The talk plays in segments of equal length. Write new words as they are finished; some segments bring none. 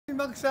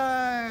Max,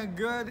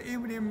 good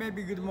evening,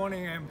 maybe good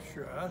morning, I'm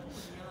sure.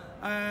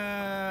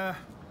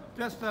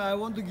 Just I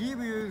want to give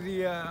you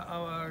the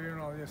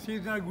the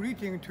seasonal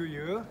greeting to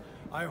you.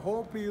 I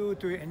hope you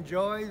to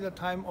enjoy the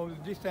time of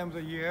this time of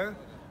the year,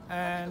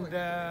 and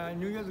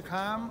New Year's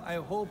come. I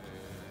hope,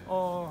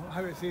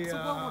 how you say,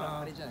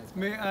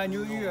 may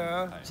New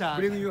Year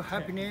bring you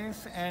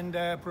happiness and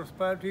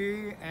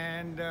prosperity,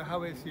 and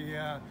how you say,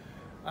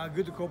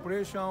 good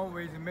cooperation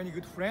with many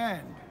good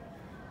friends.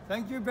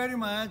 Thank you very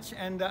much,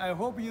 and I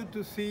hope you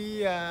to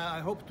see.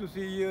 I hope to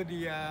see you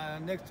the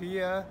next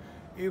year,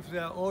 if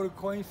all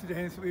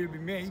coincidence will be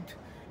made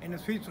in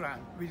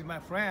Switzerland with my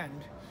friend.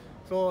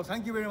 So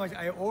thank you very much.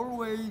 I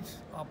always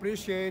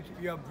appreciate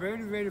your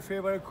very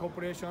favorite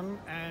cooperation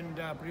and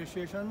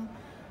appreciation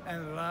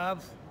and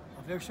love,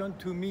 affection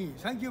to me.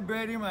 Thank you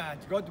very much.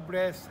 God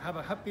bless. Have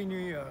a happy New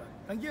Year.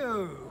 Thank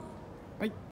you. Bye.